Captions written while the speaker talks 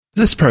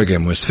This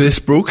program was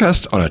first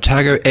broadcast on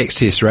Otago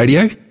Access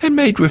Radio and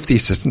made with the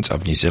assistance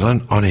of New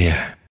Zealand On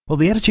Air. Well,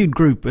 the Attitude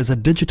Group is a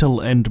digital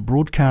and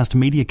broadcast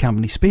media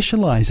company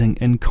specialising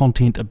in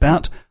content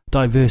about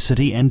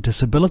diversity and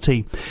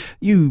disability.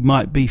 You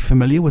might be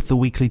familiar with the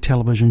weekly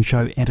television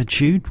show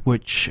Attitude,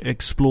 which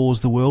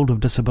explores the world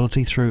of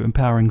disability through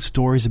empowering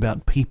stories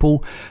about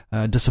people,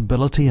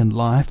 disability and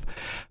life.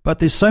 But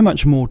there's so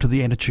much more to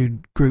the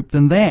Attitude Group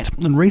than that.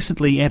 And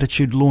recently,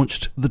 Attitude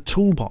launched The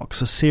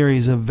Toolbox, a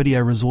series of video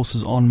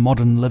resources on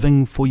modern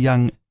living for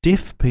young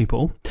deaf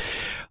people.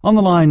 On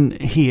the line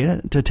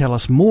here to tell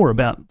us more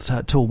about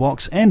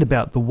Toolbox and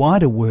about the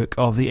wider work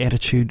of the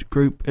Attitude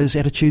Group is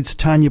Attitude's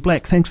Tanya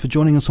Black. Thanks for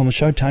joining us on the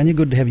show, Tanya.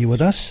 Good to have you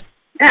with us.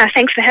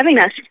 Thanks for having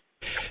us.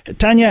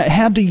 Tanya,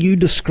 how do you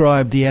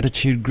describe the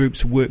Attitude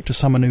Group's work to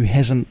someone who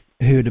hasn't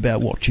heard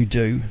about what you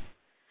do?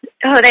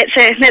 Oh, that's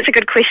a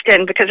good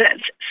question because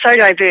it's so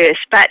diverse.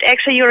 But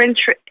actually, your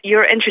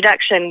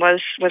introduction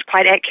was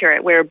quite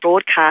accurate. We're a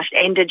broadcast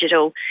and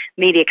digital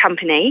media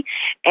company,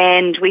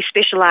 and we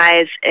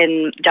specialise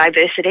in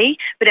diversity,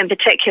 but in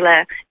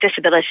particular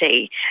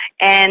disability.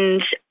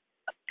 And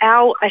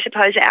our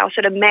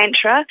sort of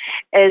mantra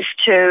is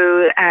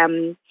to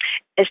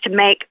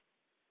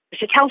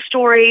tell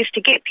stories,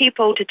 to get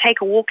people to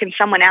take a walk in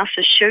someone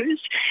else's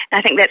shoes. And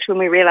I think that's when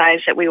we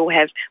realise that we all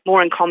have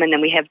more in common than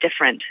we have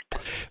different.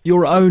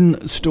 Your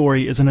own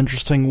story is an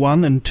interesting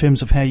one in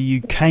terms of how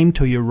you came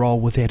to your role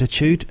with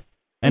Attitude.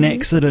 An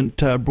accident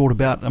brought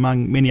about,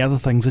 among many other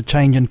things, a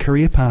change in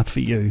career path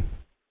for you.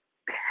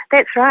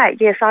 That's right.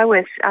 Yes, I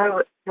was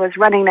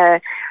running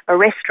a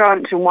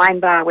restaurant and wine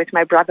bar with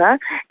my brother,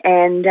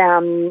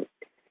 and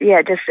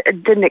just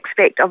didn't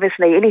expect,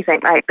 obviously,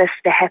 anything like this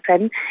to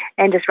happen,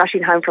 and just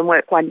rushing home from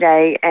work one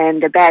day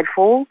and a bad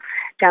fall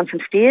down some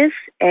stairs,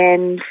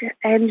 and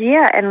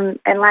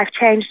life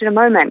changed in a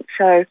moment.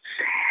 So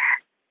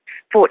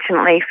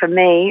fortunately for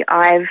me,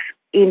 I've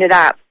ended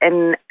up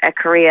in a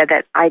career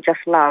that I just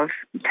love,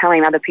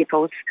 telling other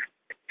people's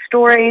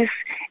stories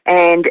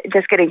and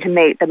just getting to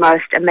meet the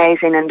most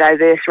amazing and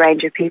diverse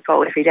range of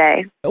people every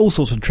day. All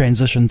sorts of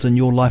transitions in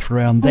your life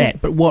around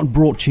that, but what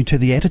brought you to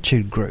the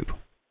Attitude Group?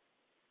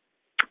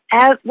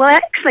 Well,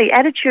 actually,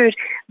 Attitude,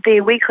 the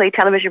weekly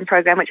television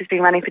program, which has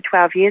been running for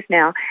 12 years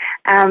now,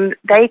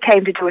 they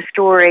came to do a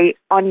story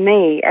on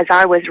me as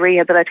I was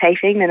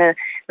rehabilitating in a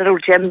little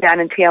gym down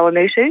in Te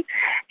Awamutu.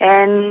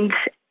 And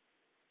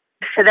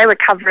so they were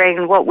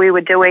covering what we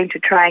were doing to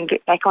try and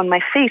get back on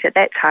my feet at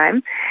that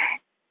time.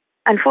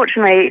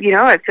 Unfortunately,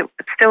 it's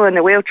still in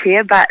the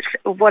wheelchair, but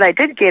what I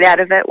did get out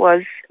of it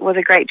was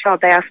a great job.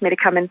 They asked me to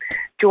come and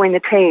join the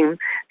team,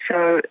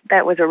 so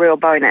that was a real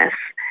bonus.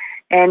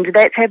 And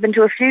that's happened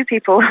to a few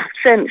people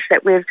since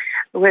that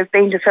we've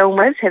been to film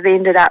with, have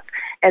ended up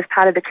as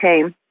part of the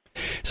team.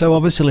 So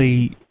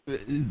obviously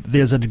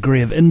there's a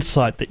degree of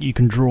insight that you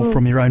can draw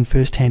from your own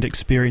first-hand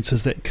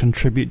experiences that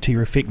contribute to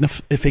your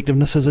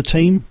effectiveness as a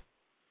team?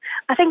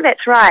 I think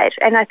that's right,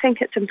 and I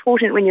think it's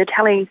important when you're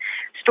telling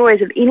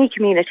stories of any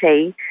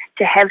community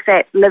to have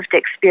that lived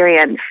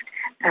experience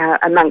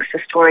amongst the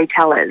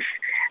storytellers.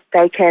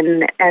 They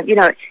can,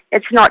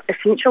 it's not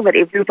essential that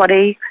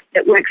everybody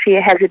that works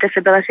here has a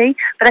disability,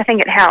 but I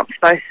think it helps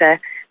both the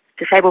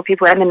disabled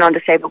people and the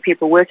non-disabled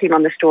people working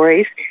on the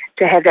stories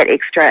to have that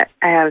extra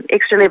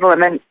level of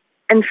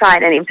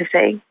insight and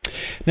empathy.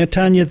 Now,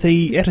 Tanya,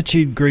 the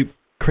Attitude Group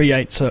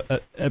creates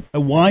a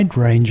wide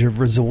range of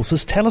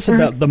resources. Tell us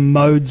about the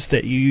modes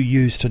that you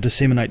use to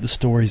disseminate the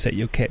stories that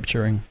you're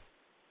capturing.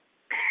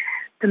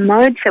 The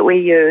modes that we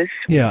use?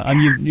 Yeah,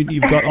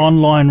 you've got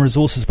online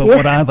resources, but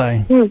what are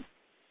they?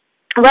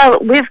 Well,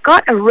 we've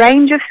got a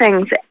range of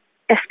things,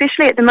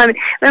 especially at the moment.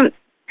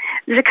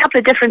 There's a couple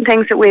of different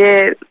things that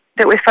we're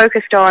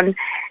focused on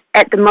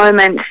at the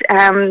moment.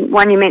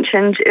 One you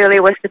mentioned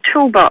earlier was the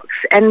Toolbox,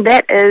 and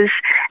that is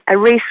a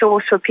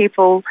resource for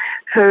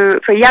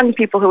young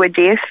people who are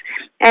deaf.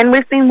 And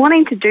we've been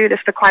wanting to do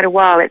this for quite a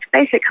while. It's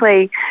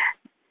basically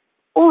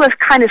all this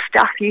kind of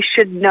stuff you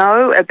should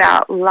know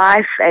about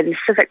life and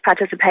civic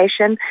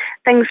participation.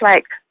 Things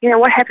like,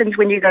 what happens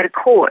when you go to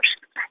court?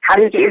 How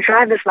do you get your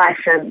driver's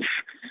license?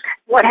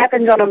 What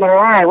happens on a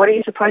marae? What are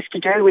you supposed to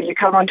do when you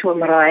come onto a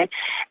marae?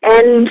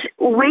 And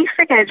we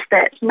figured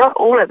that not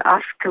all of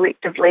us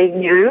collectively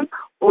knew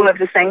all of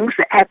the things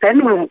that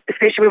happen,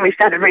 especially when we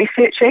started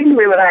researching.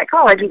 We were like,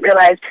 I didn't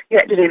realise you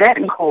had to do that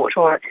in court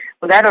or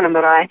that on a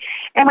marae.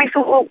 And we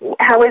thought, well,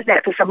 how is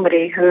that for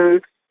somebody who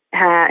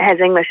has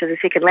English as a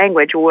second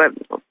language or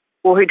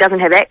who doesn't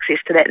have access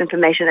to that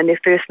information in their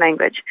first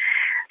language?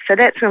 So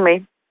that's when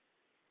we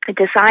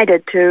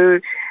decided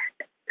to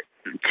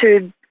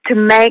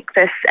make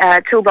this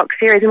Toolbox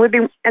series, and we've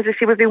been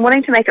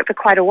wanting to make it for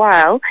quite a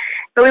while,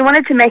 but we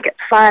wanted to make it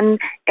fun,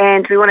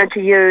 and we wanted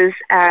to use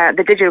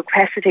the digital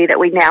capacity that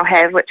we now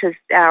have, which is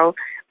our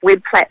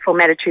web platform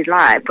Attitude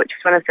Live, which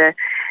is one of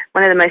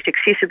the most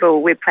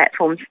accessible web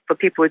platforms for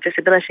people with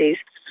disabilities.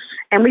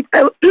 And we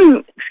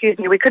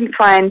couldn't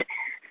find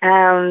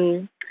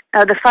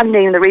the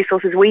funding and the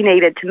resources we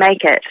needed to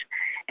make it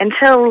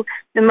until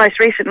most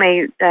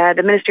recently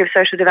the Ministry of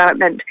Social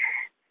Development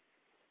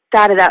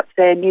started up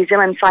the New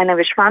Zealand Sign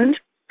Language Fund,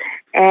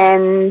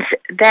 and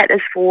that is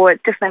for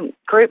different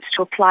groups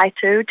to apply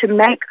to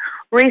make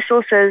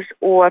resources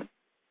or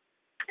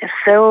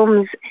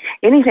films,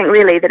 anything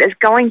really that is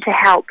going to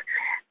help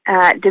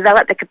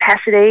develop the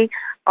capacity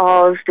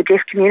of the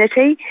deaf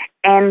community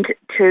and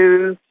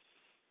to,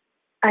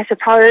 I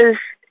suppose,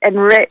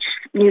 enrich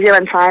New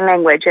Zealand Sign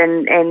Language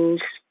and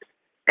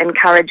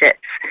encourage its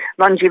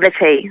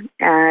longevity.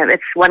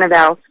 It's one of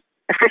our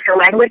official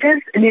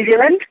languages in New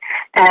Zealand,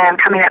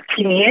 coming up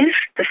 10 years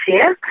this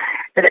year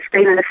that it's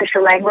been an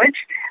official language.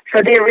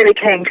 So they're really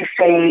keen to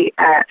see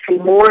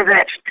more of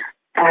it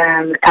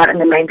out in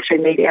the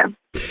mainstream media.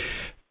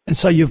 And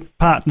so you've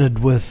partnered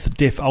with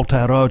Deaf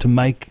Aotearoa to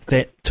make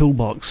that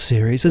Toolbox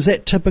series. Is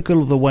that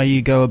typical of the way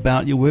you go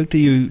about your work? Do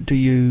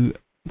you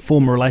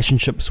form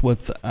relationships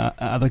with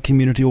other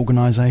community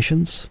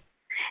organisations?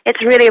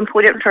 It's really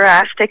important for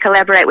us to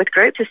collaborate with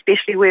groups,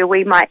 especially where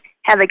we might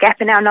have a gap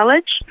in our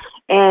knowledge.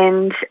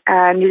 And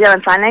New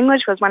Zealand Sign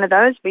Language was one of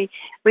those. We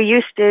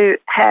used to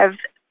have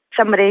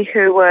somebody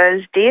who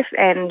was deaf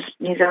and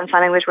New Zealand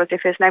Sign Language was their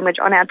first language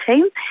on our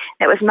team.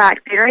 That was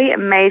Mark Berry,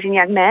 amazing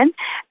young man.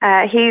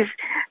 He's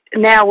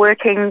now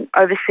working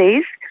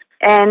overseas.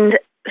 And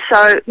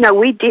so, no,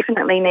 we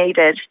definitely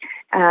needed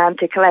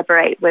to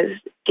collaborate with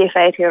Deaf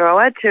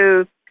Aotearoa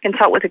to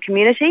consult with the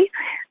community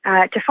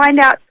to find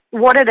out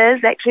what it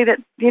is actually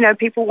that,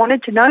 people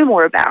wanted to know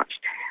more about.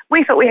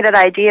 We thought we had an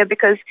idea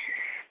because,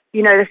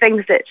 the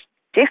things that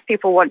deaf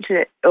people want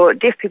to, or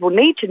deaf people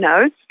need to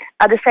know,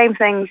 are the same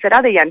things that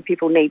other young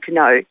people need to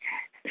know,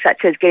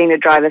 such as getting a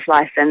driver's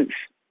license,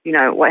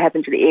 what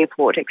happened to the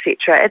airport,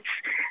 etc. It's,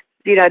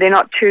 they're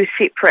not two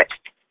separate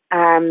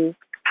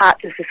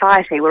parts of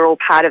society. We're all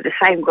part of the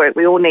same group.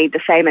 We all need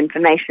the same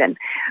information.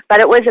 But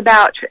it was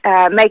about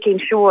making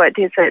sure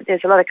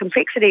there's a lot of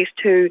complexities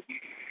to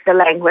the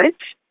language,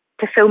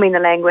 to filming the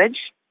language.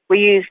 We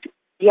used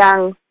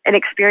young,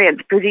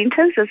 inexperienced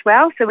presenters as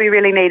well, so we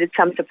really needed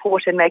some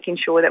support in making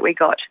sure that we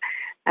got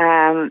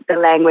the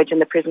language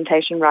and the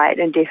presentation right,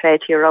 and Deaf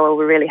Aotearoa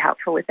were really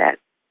helpful with that.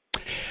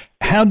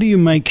 How do you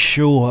make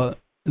sure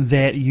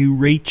that you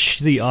reach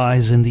the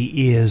eyes and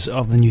the ears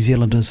of the New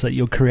Zealanders that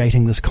you're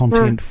creating this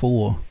content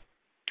for?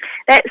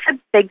 That's a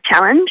big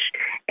challenge,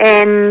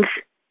 and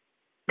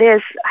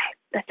there's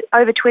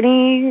over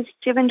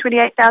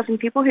 28,000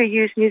 people who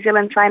use New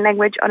Zealand Sign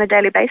Language on a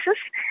daily basis.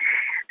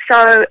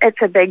 So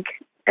it's a big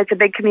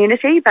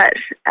community, but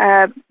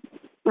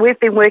we've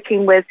been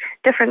working with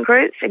different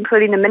groups,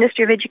 including the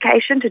Ministry of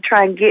Education, to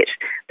try and get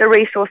the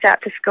resource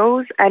out to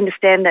schools. I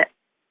understand that,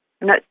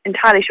 I'm not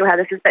entirely sure how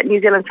this is, but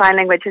New Zealand Sign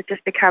Language has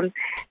just become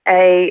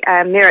a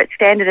merit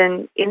standard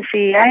in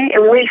NCEA,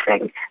 and we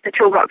think the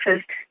Toolbox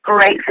is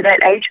great for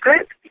that age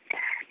group.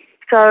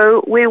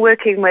 So we're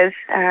working with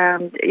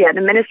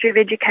the Ministry of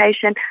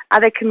Education,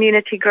 other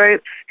community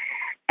groups,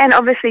 and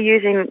obviously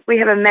we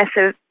have a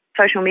massive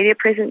social media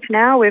presence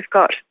now. We've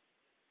got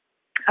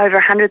over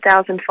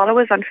 100,000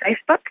 followers on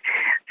Facebook.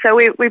 So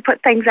we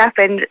put things up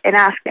and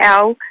ask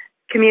our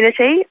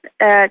community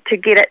to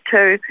get it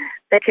to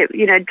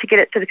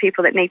the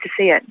people that need to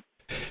see it.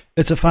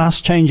 It's a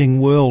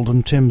fast-changing world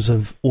in terms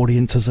of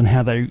audiences and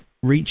how they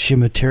reach your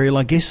material.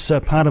 I guess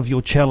part of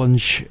your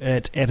challenge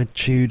at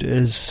Attitude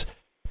is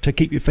to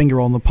keep your finger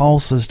on the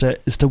pulse as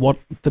to what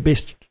the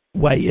best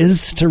way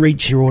is to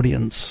reach your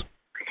audience.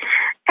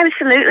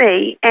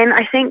 Absolutely, and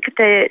I think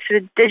the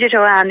sort of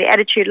digital the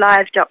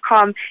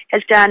AttitudeLive.com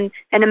has done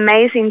an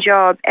amazing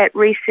job at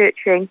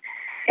researching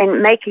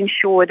and making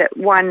sure that,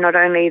 one, not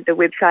only the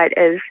website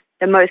is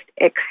the most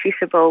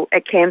accessible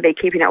it can be,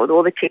 keeping up with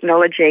all the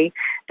technology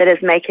that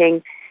is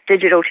making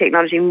digital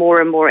technology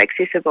more and more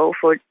accessible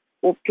for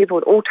all people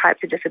with all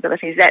types of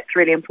disabilities. That's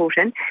really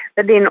important.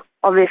 But then,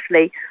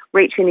 obviously,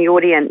 reaching the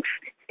audience,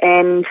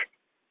 and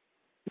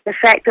the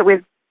fact that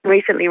we've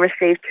recently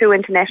received 2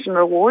 international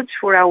awards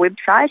for our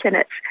website and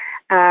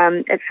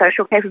its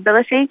social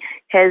capability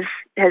has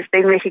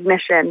been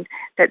recognition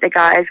that the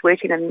guys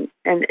working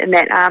in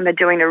that arm are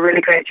doing a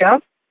really great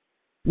job.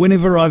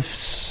 Whenever I've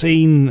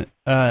seen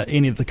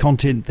any of the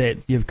content that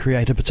you've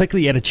created,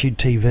 particularly Attitude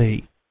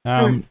TV,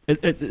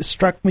 it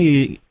struck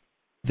me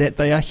that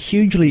they are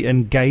hugely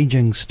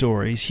engaging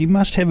stories. You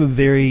must have a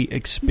very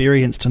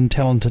experienced and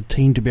talented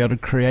team to be able to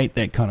create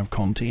that kind of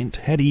content.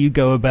 How do you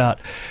go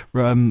about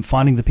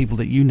finding the people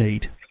that you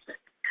need?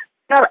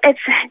 Well,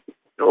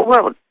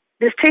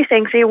 there's 2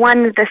 things here.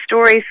 One, the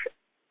stories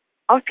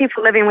of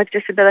people living with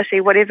disability,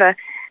 whatever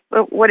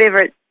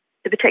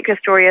the particular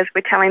story is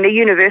we're telling, they're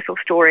universal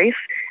stories.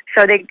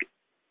 So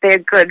they're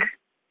good.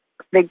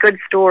 They're good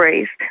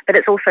stories, but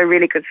it's also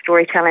really good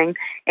storytelling.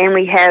 And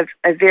we have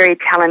a very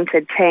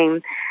talented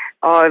team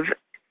of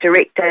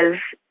directors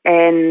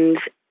and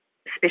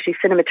especially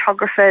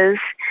cinematographers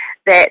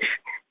that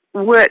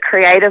work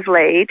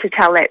creatively to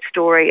tell that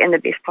story in the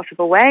best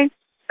possible way,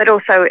 but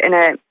also in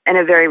a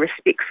very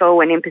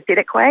respectful and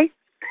empathetic way.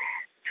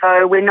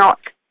 So we're not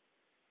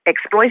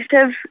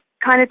exploitative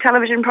kind of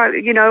television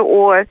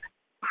or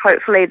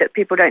hopefully that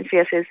people don't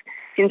see us as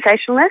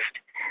sensationalist.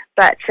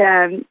 But,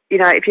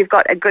 if you've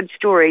got a good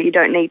story, you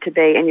don't need to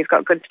be, and you've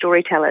got good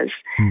storytellers,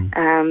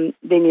 then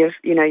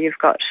you've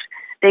got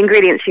the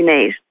ingredients you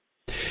need.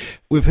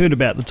 We've heard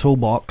about the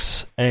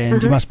toolbox,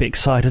 and you must be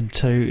excited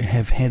to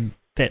have had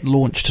that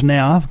launched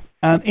now.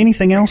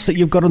 Anything else that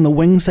you've got in the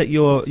wings that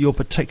you're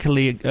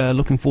particularly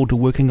looking forward to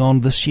working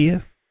on this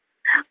year?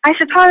 I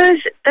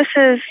suppose this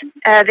is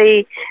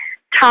the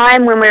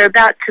time when we're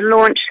about to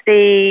launch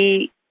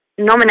the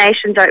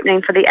nominations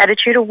opening for the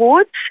Attitude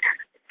Awards.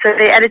 So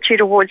the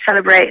Attitude Awards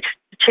celebrate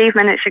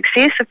achievement and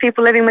success of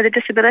people living with a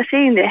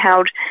disability, and they're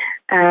held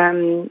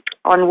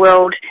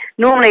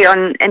normally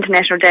on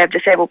International Day of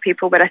Disabled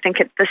People, but I think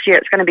this year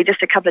it's going to be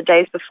just a couple of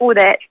days before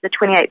that, the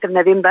 28th of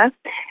November.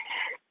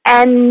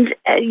 And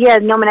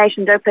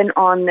nominations open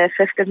on the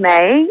 5th of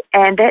May,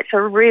 and that's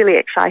a really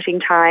exciting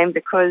time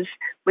because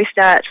we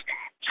start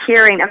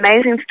hearing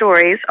amazing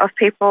stories of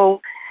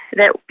people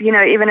that,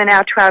 even in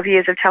our 12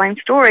 years of telling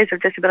stories of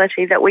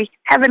disability that we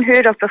haven't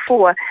heard of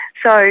before.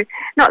 So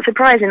not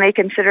surprisingly,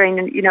 considering,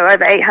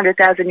 over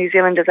 800,000 New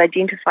Zealanders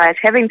identify as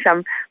having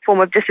some form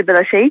of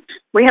disability,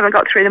 we haven't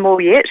got through them all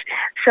yet.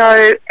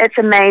 So it's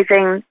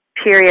amazing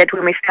period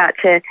when we start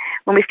to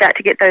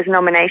get those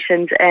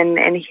nominations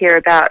and hear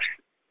about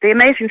the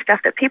amazing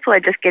stuff that people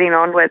are just getting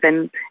on with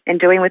and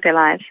doing with their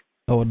lives.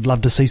 I would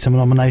love to see some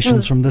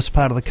nominations from this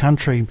part of the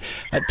country.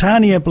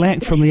 Tania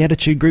Black from the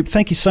Attitude Group,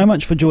 thank you so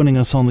much for joining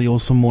us on the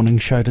Awesome Morning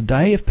Show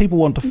today. If people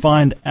want to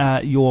find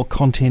your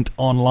content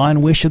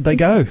online, where should they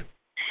go?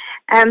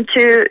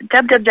 To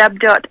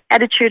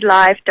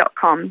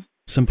www.attitudelive.com.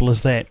 Simple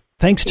as that.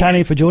 Thanks,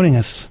 Tania, for joining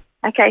us.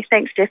 Okay,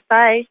 thanks, Jeff.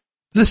 Bye.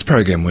 This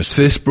program was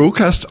first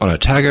broadcast on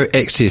Otago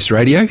Access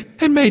Radio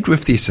and made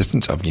with the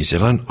assistance of New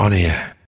Zealand On Air.